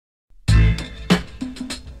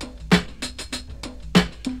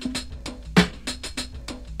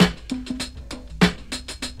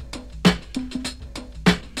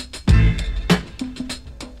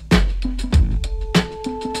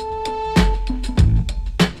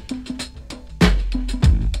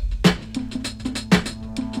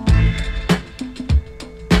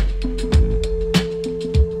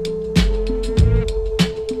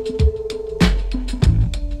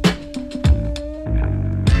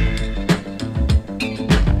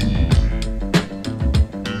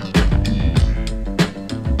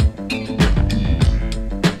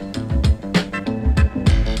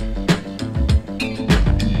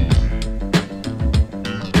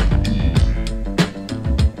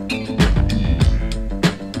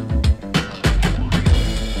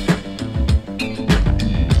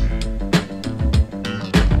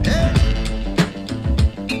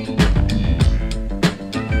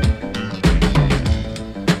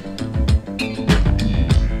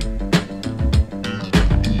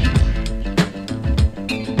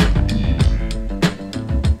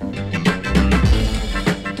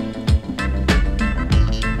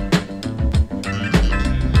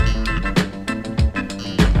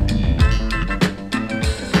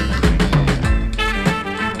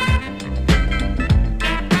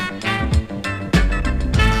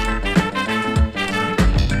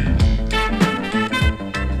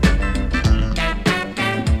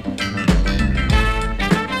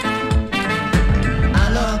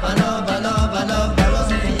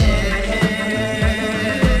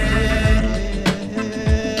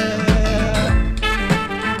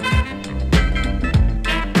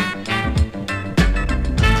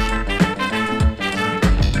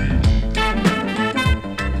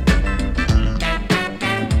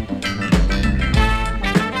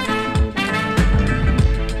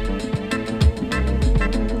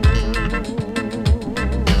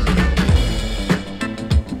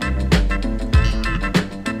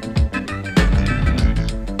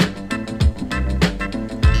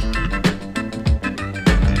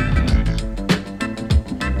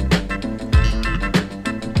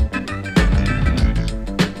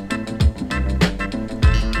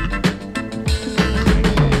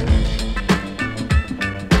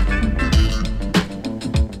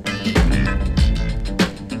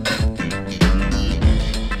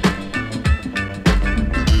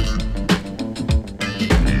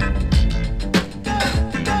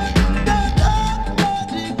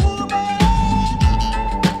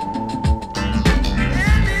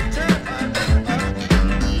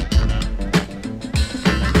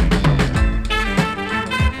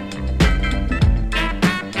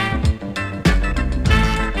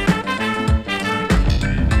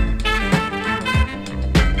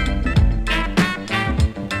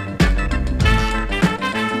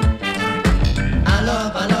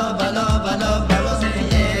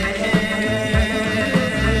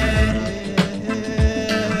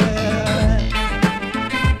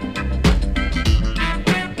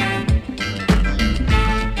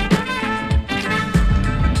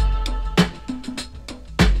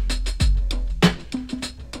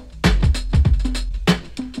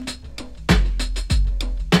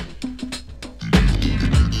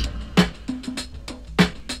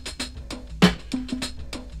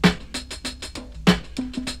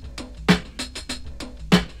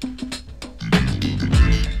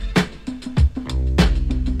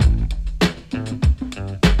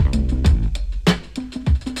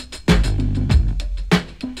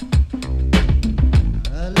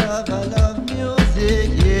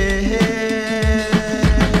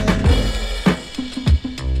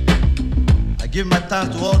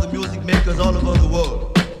thanks to all the music makers all over the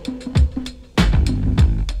world,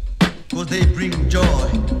 because they bring joy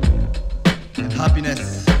and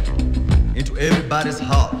happiness into everybody's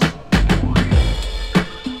heart.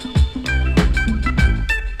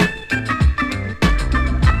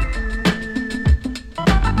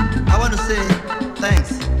 I want to say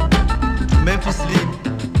thanks to Memphis Lee,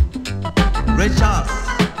 Ray Charles,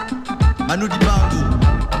 Manu Dibangu,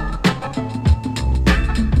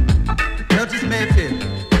 Curtis Mayfield,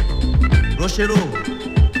 Rochero,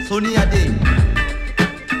 Sonny Ade,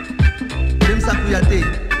 James Akuyate,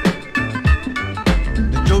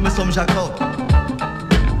 the Joe Messom Jacob,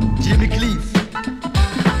 Jimmy Cliff,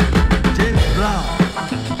 James Brown,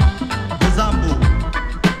 Bozambo,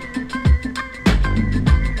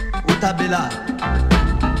 Otabela,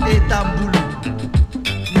 Etambulu,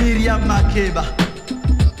 Miriam Makeba,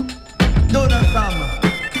 Donna Sama,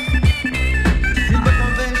 Silver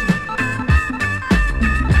Convention,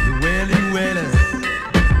 the Wailing Wailers.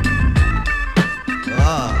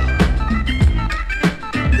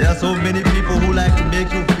 There are so many people who like to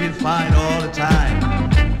make you